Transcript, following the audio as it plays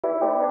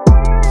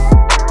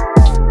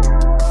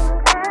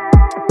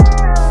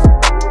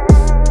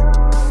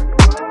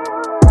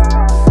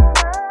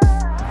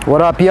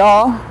What up,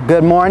 y'all?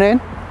 Good morning.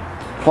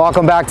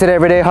 Welcome back to the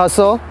Everyday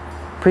Hustle.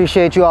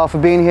 Appreciate you all for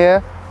being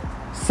here.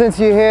 Since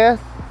you're here,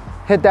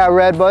 hit that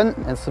red button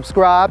and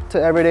subscribe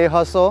to Everyday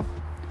Hustle.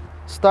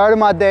 Started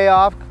my day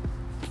off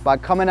by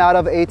coming out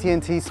of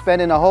AT&T,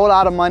 spending a whole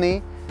lot of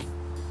money.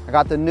 I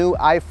got the new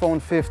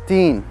iPhone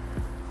 15.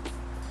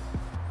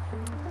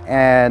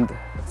 And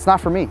it's not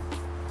for me.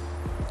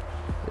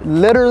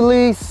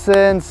 Literally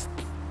since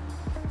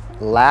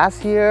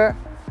last year,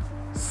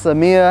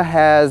 Samia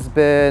has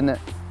been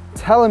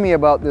telling me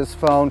about this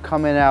phone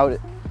coming out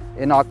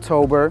in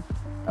October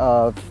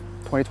of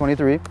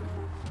 2023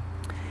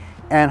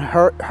 and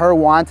her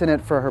wanting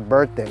it for her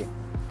birthday.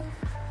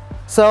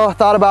 So I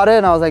thought about it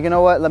and I was like, you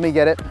know what, let me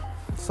get it.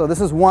 So this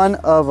is one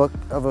of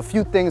a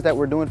few things that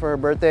we're doing for her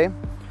birthday.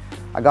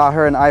 I got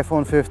her an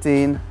iPhone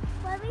 15.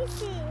 Let me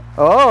see.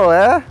 Oh,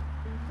 yeah?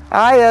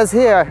 Aya's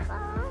here.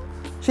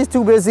 She's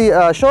too busy.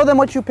 Show them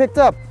what you picked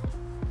up.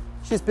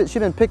 She's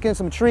been picking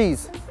some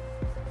trees.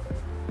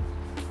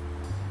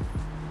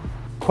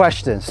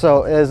 Question,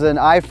 so is an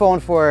iPhone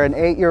for an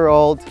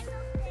 8-year-old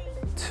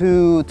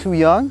too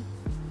young?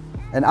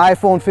 An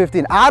iPhone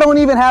 15. I don't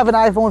even have an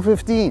iPhone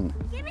 15.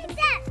 Give me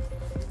that.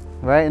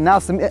 Right, and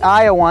now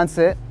Aya wants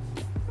it.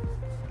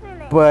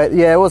 But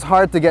yeah, it was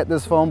hard to get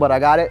this phone, but I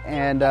got it,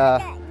 and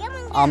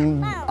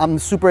I'm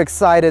super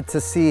excited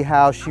to see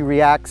how she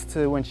reacts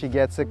to when she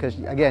gets it, because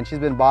again, she's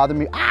been bothering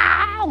me.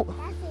 Ow!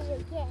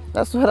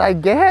 That's what I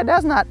get.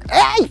 That's not.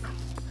 Hey!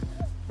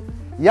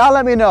 Y'all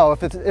let me know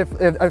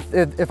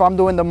if I'm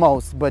doing the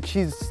most, but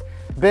she's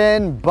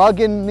been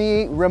bugging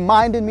me,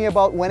 reminding me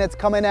about when it's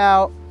coming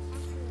out.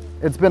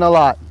 It's been a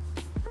lot.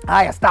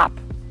 Aya, stop.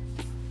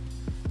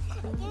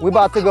 We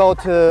about to go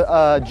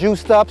to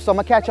Juiced Up, so I'm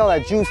gonna catch y'all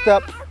at Juiced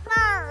Up.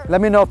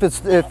 Let me know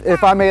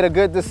if I made a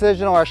good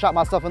decision or I shot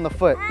myself in the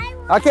foot.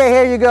 Okay,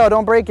 here you go.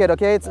 Don't break it.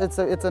 Okay, it's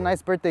a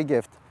nice birthday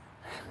gift.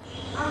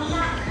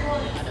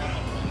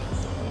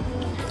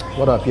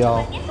 What up,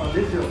 y'all?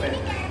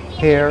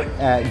 Here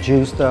at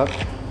Juiced Up,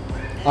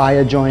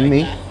 Aya joined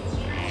me.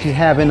 She's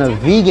having a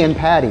vegan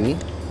patty.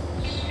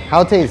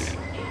 How it tastes?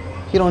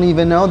 You don't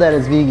even know that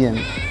it's vegan.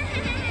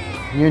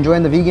 You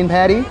enjoying the vegan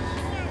patty?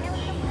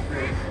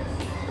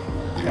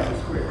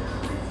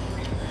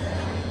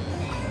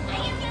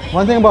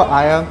 One thing about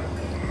Aya,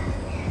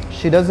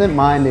 she doesn't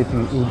mind if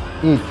you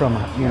eat from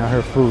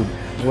her food.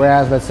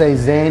 Whereas let's say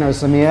Zane or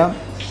Samia,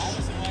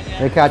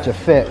 they catch a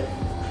fit.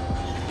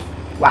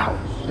 Wow,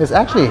 it's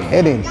actually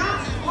hitting.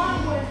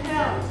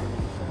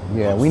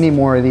 Yeah, we need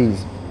more of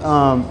these.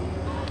 But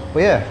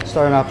yeah,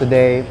 starting off the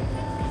day,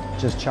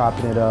 just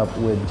chopping it up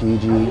with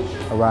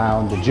GiGi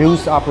around the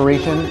juice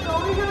operation.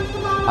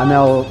 I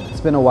know it's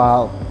been a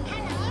while,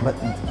 but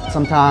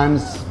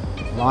sometimes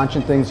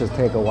launching things just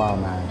take a while,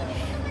 man.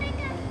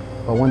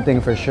 But one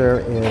thing for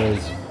sure is,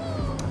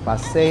 if I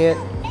say it,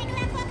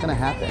 it's gonna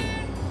happen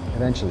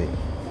eventually,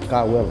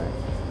 God willing,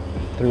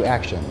 through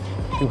action,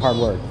 through hard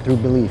work, through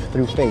belief,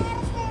 through faith.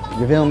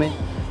 You feel me?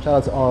 Shout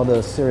out to all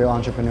the serial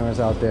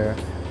entrepreneurs out there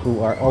who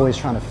are always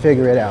trying to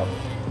figure it out,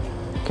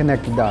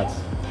 connect the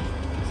dots.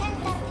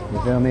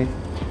 You feel me?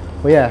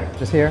 But yeah,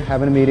 just here,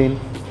 having a meeting.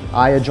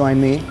 Aya joined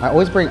me. I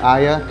always bring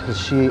Aya because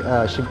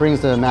she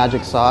brings the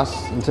magic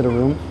sauce into the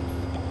room.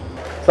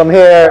 So I'm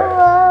here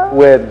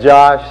with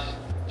Josh,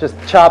 just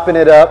chopping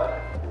it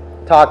up,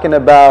 talking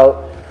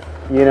about,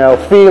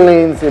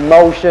 feelings,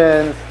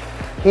 emotions.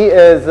 He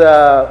is,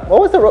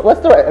 what's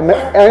the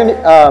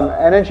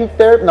energy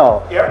therapist?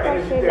 No. Yep,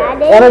 energy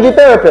therapist. Energy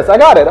therapist, I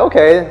got it,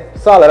 okay.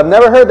 Solid, I've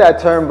never heard that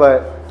term,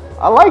 but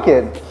I like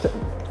it.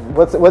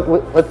 What's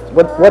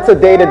a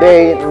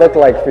day-to-day look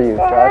like for you,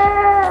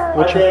 Josh?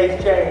 My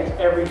days change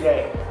every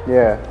day.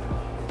 Yeah.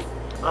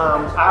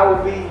 I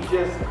will be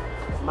just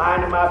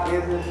minding my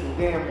business, and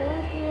then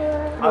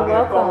I'll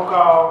get a phone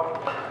call.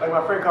 Like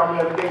my friend called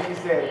me the other day, she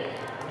said,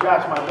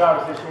 Josh, my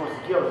daughter said she wants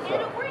to kill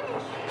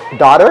herself.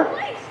 Daughter?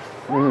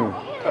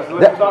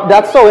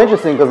 That's so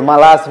interesting, because my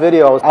last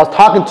video, I was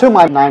talking to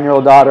my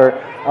 9-year-old daughter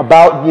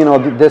about,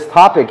 this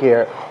topic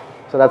here.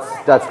 So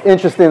that's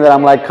interesting that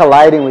I'm like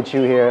colliding with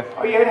you here.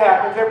 Oh yeah, it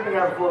happens. Everything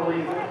happens for a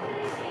reason.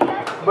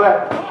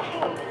 But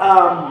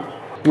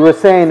you were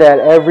saying that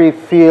every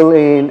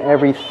feeling,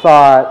 every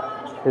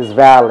thought is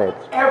valid.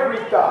 Every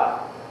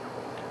thought,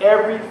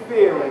 every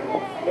feeling,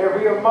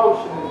 every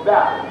emotion is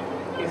valid.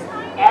 It's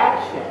the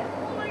action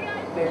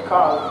that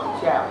causes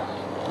the challenge.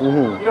 You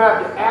don't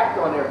have to act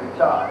on every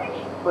thought,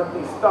 but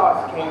these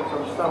thoughts came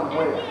from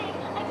somewhere.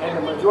 And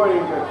the majority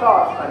of your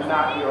thoughts are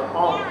not your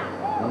own.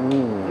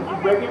 If you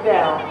break it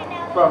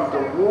down, from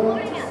the womb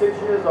to 6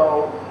 years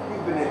old,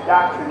 you've been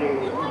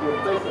indoctrinated. You've been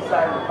placed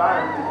inside an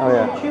environment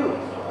that you choose.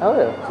 Oh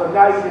yeah. So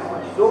now you're just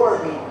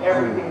absorbing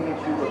everything that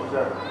you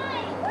observe.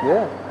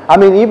 Yeah. I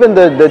mean, even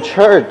the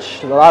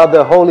church, a lot of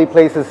the holy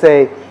places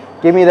say,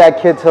 give me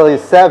that kid till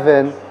he's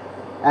 7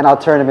 and I'll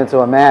turn him into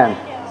a man.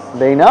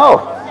 They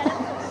know.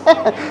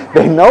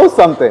 They know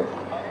something.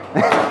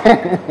 You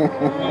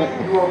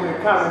want me to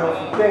comment on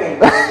some things?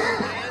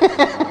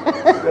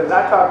 Because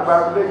I talk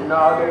about religion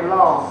all day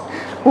long.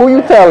 Who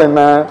you telling,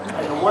 man?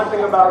 And the one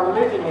thing about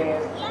religion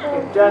is,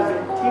 it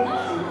doesn't teach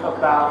you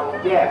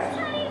about death.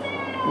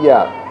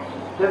 Yeah.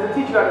 It doesn't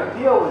teach you how to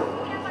deal with it.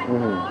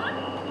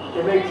 Mm-hmm.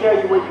 It may tell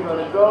you where you're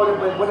going to go,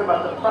 but what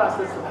about the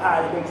process of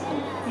how it makes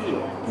you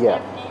feel? Yeah.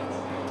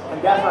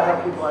 And that's what I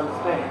help people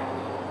understand.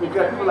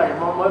 Because people like,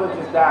 my mother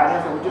just died, and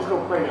I said, well, just go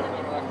pray on her.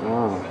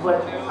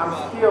 But I'm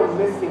still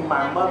missing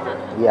my mother.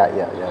 Yeah.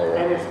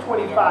 And it's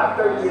 25,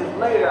 30 years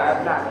later,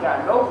 I've not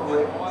gotten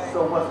over it,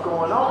 so what's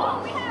going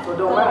on? So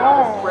don't matter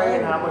how much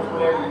praying, how much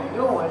whatever you're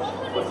doing,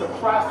 what's the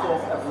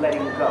process of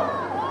letting go?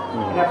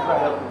 And that's what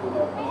I help people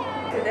do.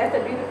 So that's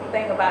the beautiful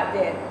thing about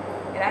death.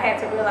 And I had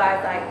to realize,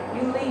 like,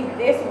 you leave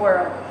this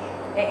world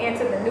and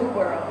enter the new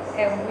world.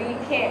 And we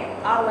can't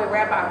all the way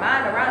wrap our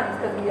mind around this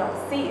because we don't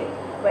see it.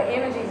 But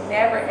energy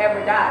never,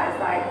 ever dies.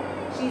 Like,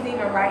 she's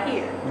even right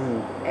here.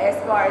 As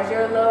far as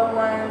your loved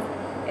ones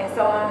and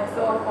so on and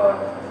so forth,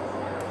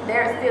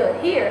 they're still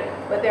here,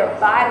 but their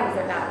bodies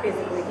are not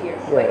physically here.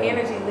 But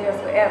energy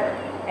lives forever.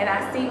 And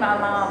I see my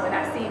mom when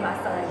I see my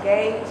son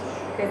Gage,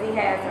 because he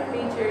has her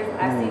features.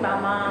 I see my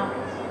mom.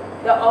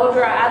 The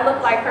older, I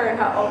look like her in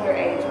her older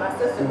age. My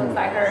sister looks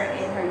like her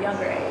in her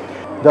younger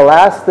age. The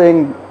last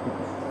thing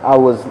I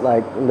was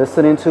like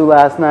listening to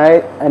last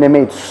night, and it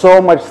made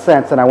so much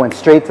sense, and I went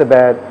straight to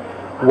bed,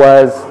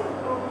 was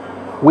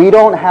we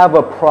don't have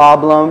a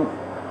problem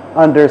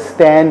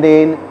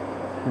understanding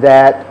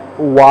that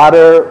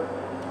water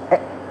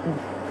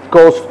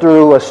goes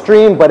through a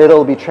stream, but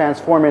it'll be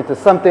transformed into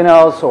something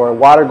else, or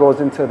water goes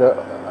into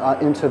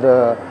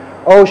the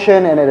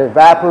ocean and it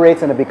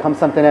evaporates and it becomes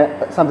something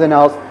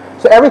else.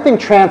 So everything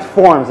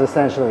transforms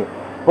essentially.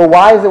 But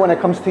why is it when it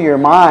comes to your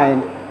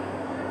mind,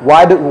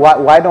 why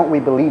don't we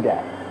believe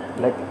that?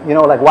 Like, you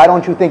know, like, why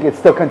don't you think it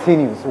still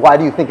continues? Why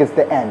do you think it's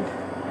the end?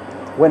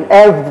 When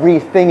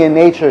everything in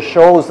nature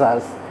shows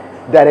us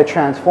that it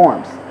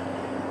transforms.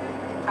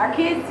 Our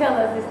kids tell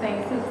us this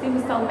thing too. He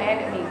was so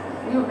mad at me.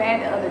 We were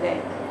mad the other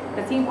day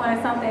because he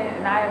wanted something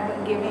and I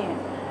wouldn't give in.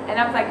 And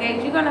I was like,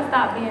 Gage, you're gonna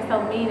stop being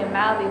so mean and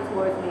mouthy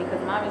towards me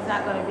because mommy's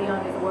not gonna be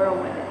on this world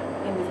one day,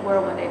 in this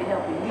world one day to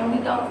help you. You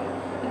know,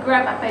 he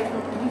grabbed my face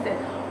and he said,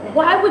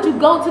 why would you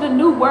go to the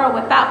new world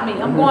without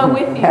me? I'm going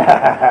with you.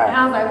 And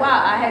I was like,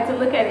 wow, I had to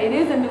look at it. It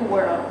is a new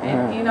world.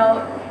 And you know,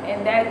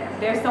 and that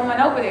there's someone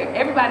over there.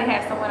 Everybody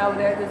has someone over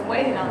there that's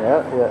waiting on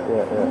them.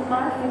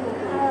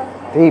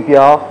 Yeah. Deep,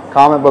 y'all.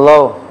 Comment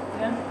below.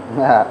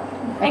 Yeah.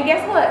 And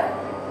guess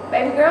what?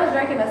 Baby girl's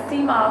drinking a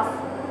sea moss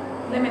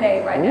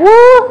lemonade right now.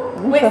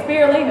 Woo! With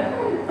spirulina.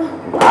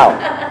 Wow.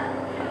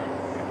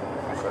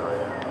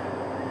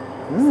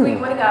 Sweet,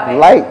 what it got, baby?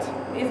 Light.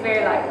 It's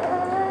very light.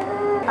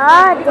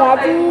 Oh,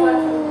 Daddy.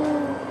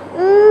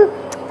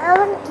 I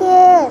want a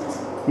kiss.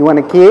 You want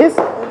a kiss?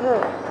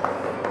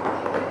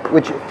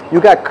 Which you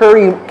got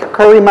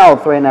curry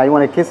mouth right now. You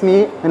want to kiss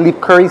me and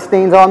leave curry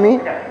stains on me?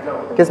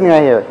 Kiss me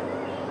right here.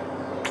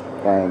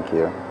 Thank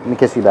you. Let me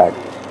kiss you back.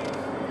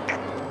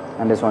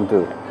 And this one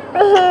too.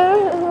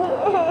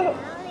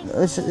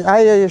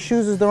 Aya, your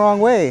shoes is the wrong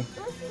way.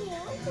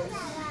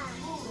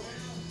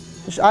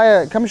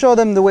 Aya, come show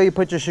them the way you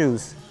put your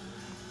shoes.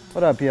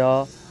 What up,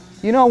 y'all?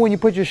 You know when you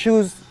put your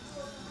shoes,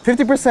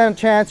 50%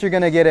 chance you're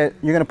gonna get it.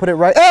 You're gonna put it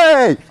right.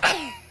 Hey!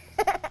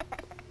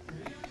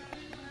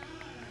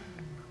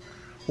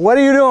 What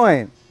are you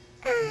doing?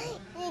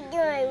 You're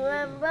doing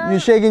bum bum. You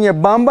shaking your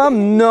bum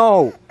bum?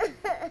 No.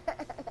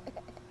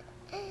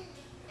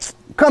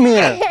 Come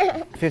here.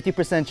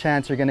 50%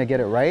 chance you're gonna get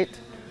it right,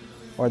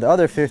 or the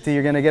other 50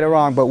 you're gonna get it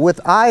wrong. But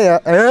with Aya,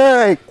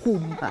 hey,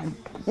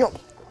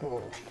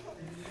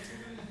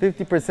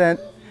 50%.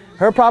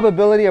 Her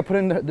probability of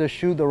putting the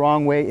shoe the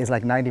wrong way is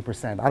like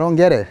 90%. I don't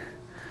get it.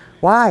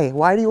 Why?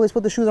 Why do you always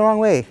put the shoe the wrong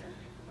way?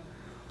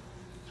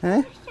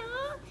 Eh?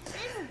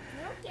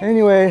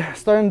 Anyway,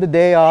 starting the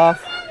day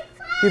off,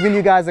 giving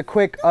you guys a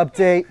quick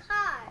update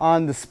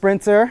on the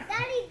Sprinter.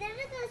 Daddy, this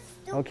is the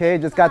stupid Okay,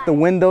 just got the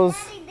windows.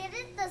 Daddy, this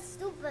is the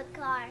stupid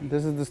car.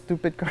 This is the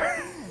stupid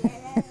car.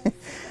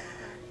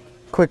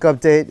 Quick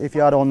update, if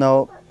y'all don't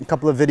know, a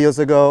couple of videos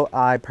ago,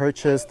 I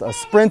purchased a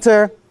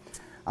Sprinter.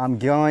 I'm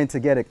going to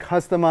get it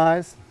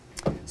customized.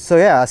 So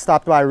yeah, I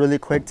stopped by really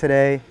quick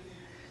today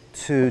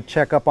to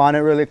check up on it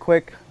really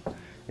quick.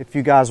 If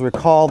you guys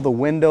recall, the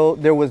window,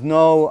 there was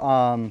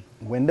no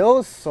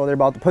windows, so they're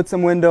about to put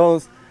some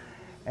windows,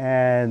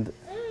 and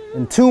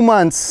in 2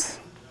 months,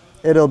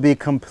 it'll be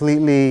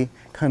completely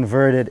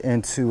converted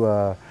into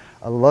a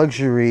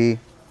luxury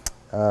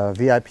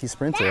VIP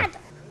Sprinter.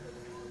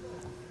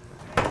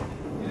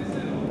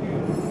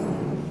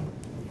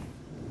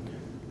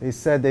 They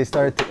said they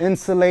started to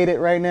insulate it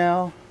right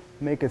now,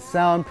 make it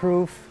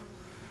soundproof,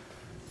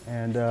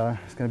 and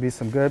it's gonna be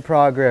some good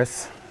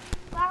progress.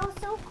 Wow,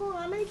 so cool.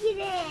 I'm gonna get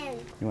in.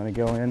 You wanna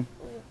go in?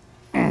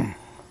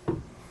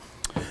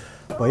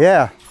 But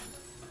yeah,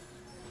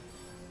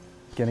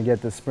 gonna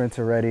get the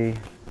Sprinter ready.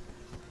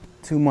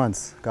 2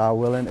 months, God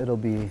willing, it'll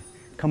be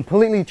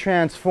completely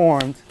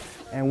transformed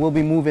and we'll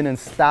be moving in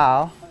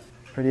style.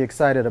 Pretty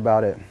excited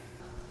about it.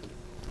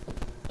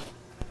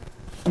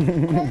 This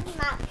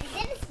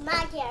is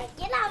my car.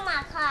 Get out of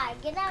my car.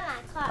 Get out of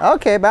my car.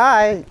 Okay,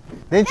 bye.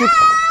 Didn't you?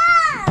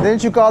 No!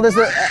 Didn't you call this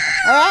a...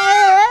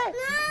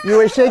 You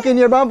were shaking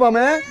your bum bum,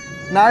 man.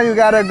 Now you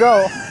gotta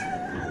go.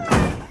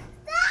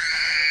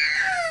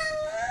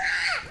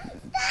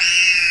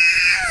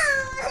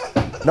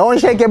 Don't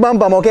shake your bum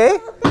bum, okay?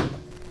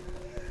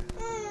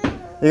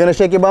 You're gonna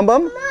shake your bum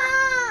bum? No.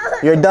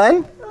 You're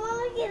done?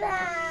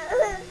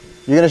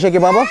 You're gonna shake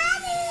your bum bum?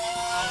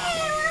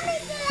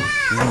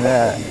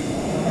 Yeah.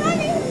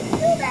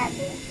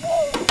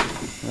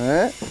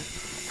 Alright.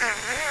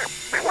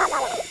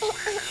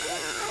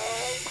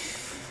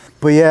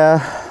 But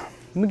yeah,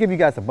 let me give you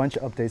guys a bunch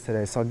of updates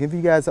today. So I'll give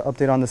you guys an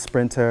update on the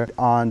Sprinter,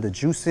 on the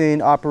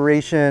juicing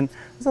operation.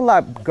 There's a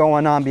lot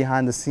going on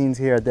behind the scenes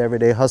here at the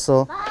Everyday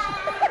Hustle.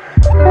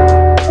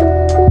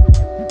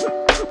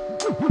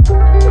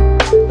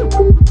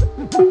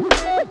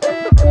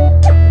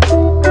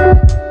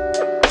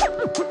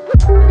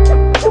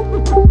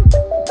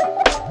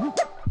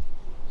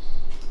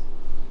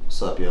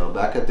 What's up, yo?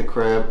 Back at the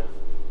crib.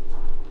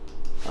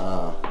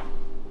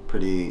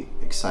 Pretty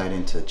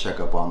exciting to check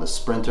up on the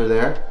Sprinter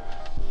there.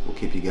 We'll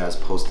keep you guys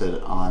posted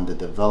on the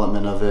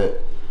development of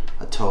it.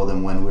 I told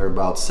them when we're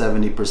about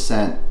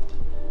 70%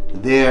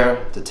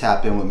 there to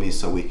tap in with me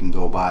so we can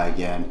go by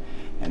again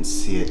and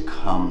see it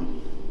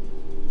come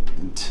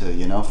into,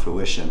 you know,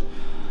 fruition.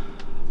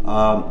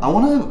 I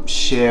want to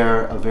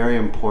share a very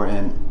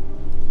important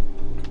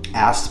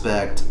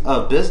aspect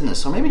of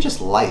business, or maybe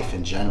just life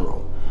in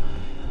general.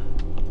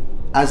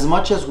 As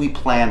much as we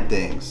plan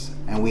things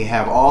and we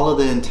have all of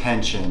the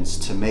intentions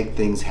to make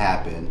things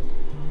happen,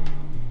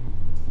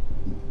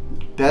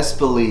 best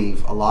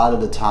believe a lot of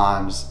the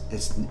times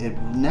it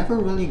never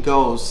really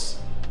goes,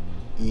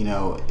 you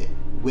know,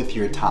 with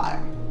your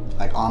time,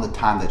 like on the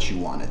time that you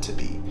want it to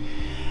be.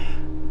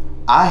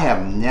 I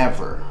have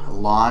never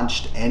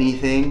launched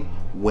anything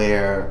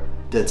where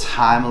the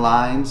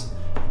timelines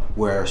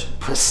were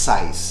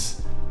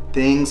precise.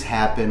 Things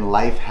happen,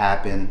 life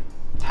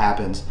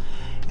happens,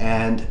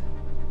 and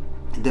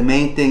the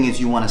main thing is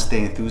you want to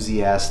stay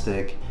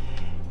enthusiastic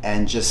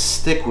and just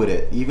stick with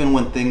it, even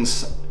when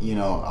things, you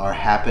know, are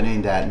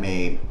happening that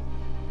may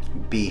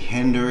be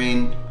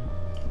hindering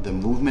the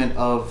movement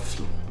of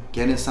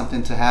getting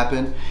something to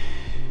happen.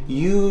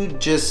 You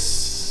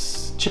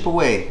just chip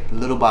away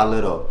little by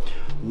little.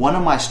 One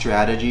of my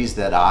strategies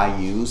that I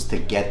use to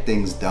get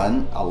things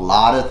done, a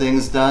lot of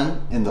things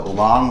done in the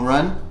long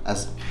run,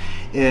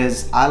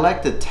 is I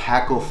like to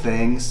tackle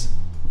things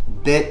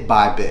bit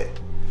by bit.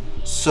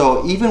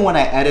 So even when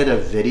I edit a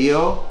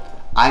video,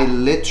 I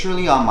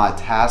literally on my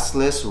task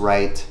list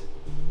write,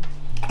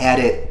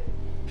 edit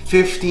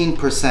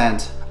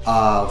 15%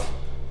 of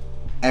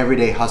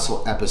Everyday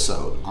Hustle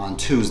episode on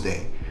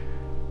Tuesday.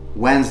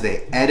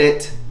 Wednesday,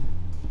 edit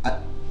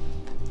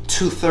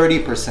to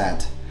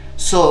 30%.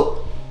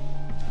 So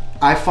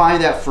I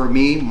find that for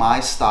me, my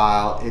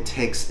style,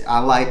 I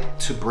like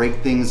to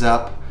break things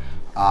up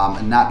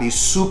and not be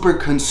super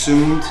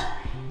consumed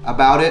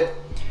about it.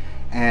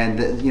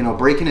 And you know,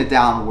 breaking it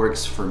down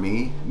works for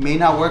me. May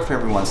not work for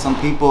everyone. Some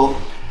people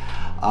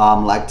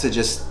like to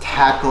just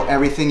tackle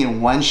everything in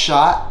one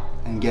shot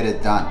and get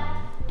it done.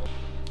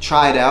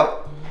 Try it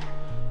out.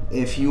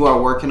 If you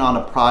are working on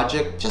a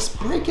project, just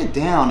break it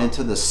down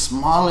into the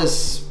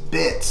smallest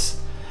bits,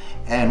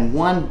 and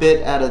one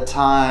bit at a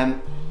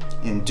time,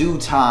 in due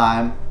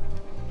time,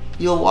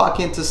 you'll walk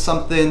into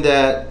something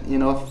that, you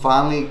know,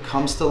 finally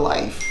comes to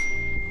life.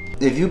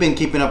 If you've been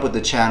keeping up with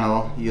the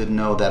channel, you'd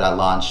know that I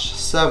launched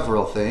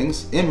several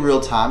things in real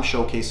time,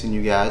 showcasing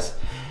you guys.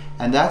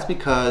 And that's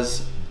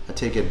because I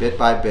take it bit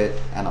by bit.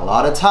 And a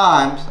lot of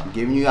times, I'm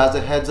giving you guys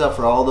a heads up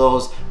for all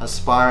those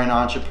aspiring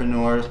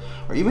entrepreneurs,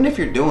 or even if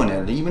you're doing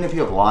it, even if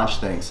you have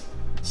launched things,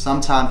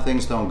 sometimes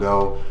things don't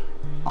go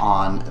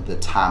on the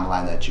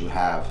timeline that you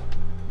have.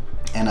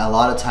 And a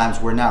lot of times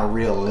we're not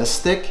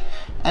realistic.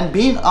 And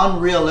being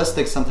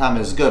unrealistic sometimes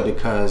is good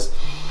because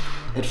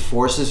it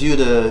forces you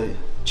to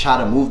try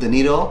to move the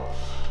needle,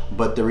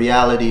 but the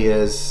reality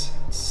is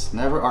it's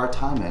never our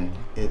timing,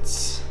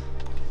 it's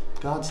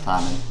God's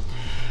timing.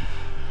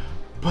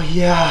 But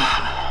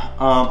yeah,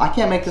 I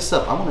can't make this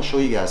up. I want to show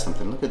you guys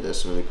something. Look at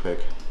this really quick.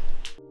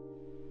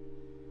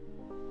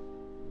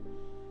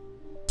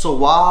 So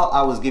while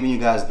I was giving you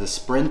guys the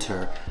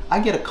Sprinter, I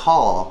get a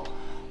call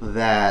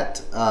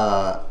that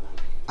I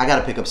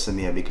gotta pick up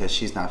Samia because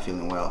she's not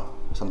feeling well,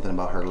 something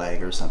about her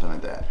leg or something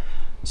like that.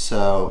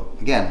 So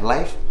again,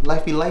 life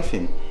be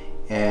lifing.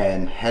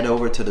 And head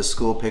over to the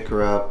school, pick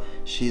her up.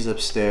 She's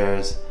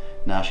upstairs.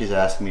 Now she's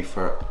asking me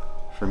for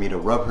me to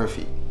rub her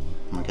feet,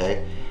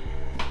 okay?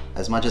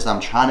 As much as I'm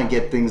trying to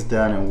get things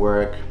done and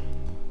work,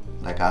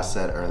 like I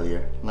said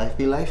earlier, life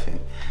be lifing.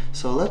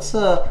 So let's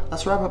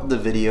wrap up the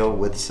video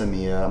with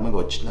Samia.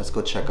 Let's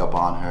go check up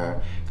on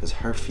her because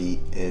her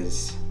feet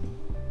is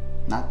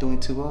not doing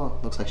too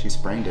well. Looks like she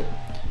sprained it.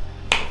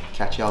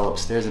 Catch y'all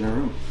upstairs in her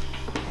room.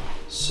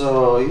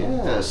 So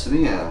yeah,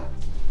 Samia,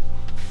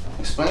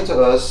 explain to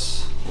us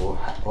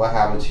what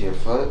happened to your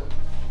foot.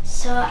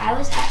 So I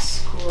was at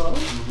school.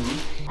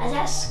 I was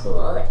at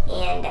school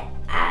and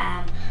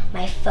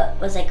my foot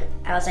was like,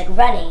 I was like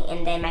running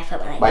and then my foot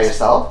went like By this.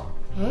 yourself?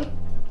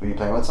 Were you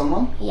playing with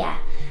someone? Yeah,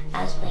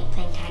 I was like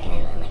playing tag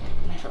and then like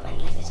my foot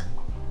went like this.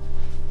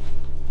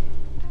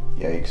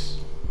 Yikes.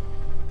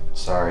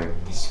 Sorry.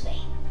 This way.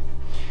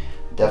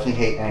 Definitely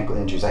hate ankle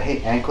injuries. I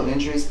hate ankle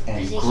injuries and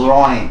Is it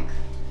groin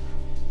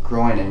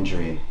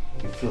injury.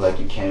 You feel like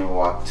you can't even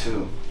walk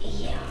too.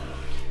 Yeah.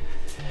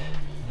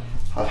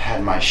 I've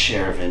had my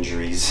share of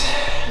injuries.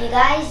 You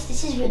guys,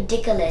 this is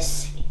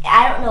ridiculous.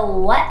 I don't know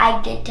what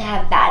I did to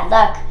have bad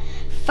luck.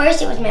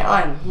 First it was my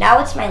arm,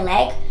 now it's my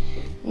leg.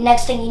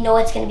 Next thing you know,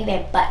 it's gonna be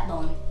my butt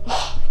bone.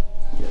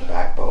 Your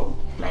backbone.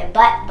 My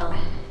butt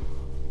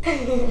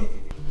bone.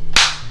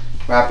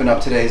 Wrapping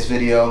up today's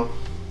video.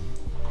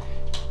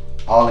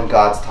 All in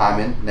God's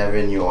timing, never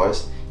in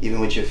yours. Even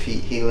with your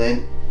feet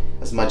healing,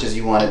 as much as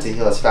you want it to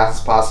heal as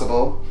fast as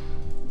possible,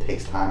 it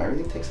takes time.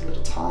 Everything takes a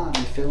little time,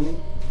 you feel me?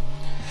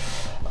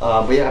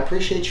 But yeah, I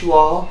appreciate you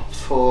all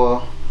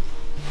for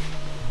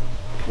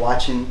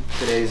watching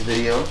today's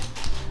video.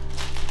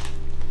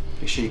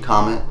 Make sure you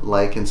comment,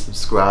 like, and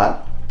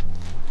subscribe.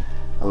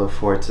 I look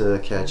forward to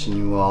catching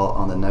you all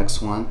on the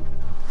next one.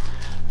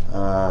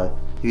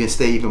 You can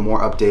stay even more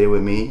updated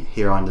with me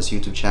here on this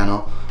YouTube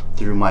channel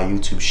through my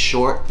YouTube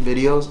short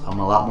videos. I'm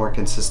a lot more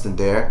consistent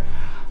there.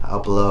 I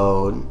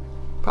upload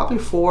probably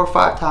 4 or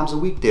 5 times a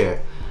week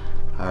there.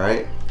 All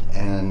right,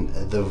 and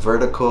the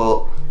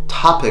vertical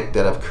topic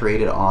that I've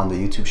created on the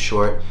YouTube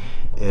short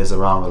is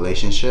around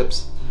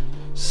relationships.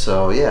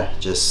 So yeah,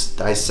 just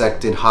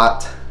dissecting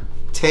hot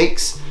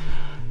takes,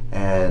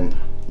 and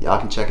y'all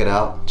can check it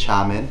out,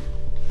 chime in.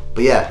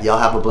 But yeah, y'all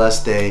have a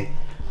blessed day,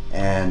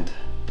 and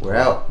we're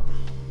out.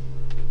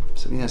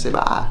 So we're gonna say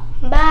bye.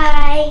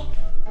 Bye.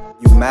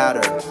 You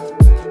matter.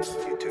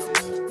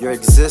 Your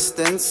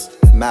existence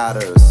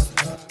matters.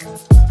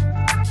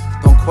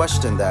 Don't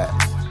question that.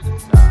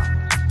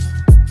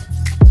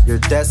 You're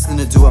destined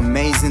to do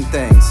amazing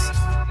things.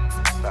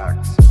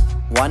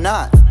 Why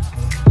not?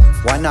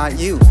 Why not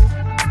you?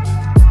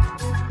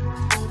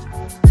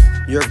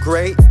 You're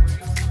great,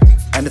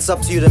 and it's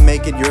up to you to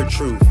make it your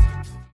truth.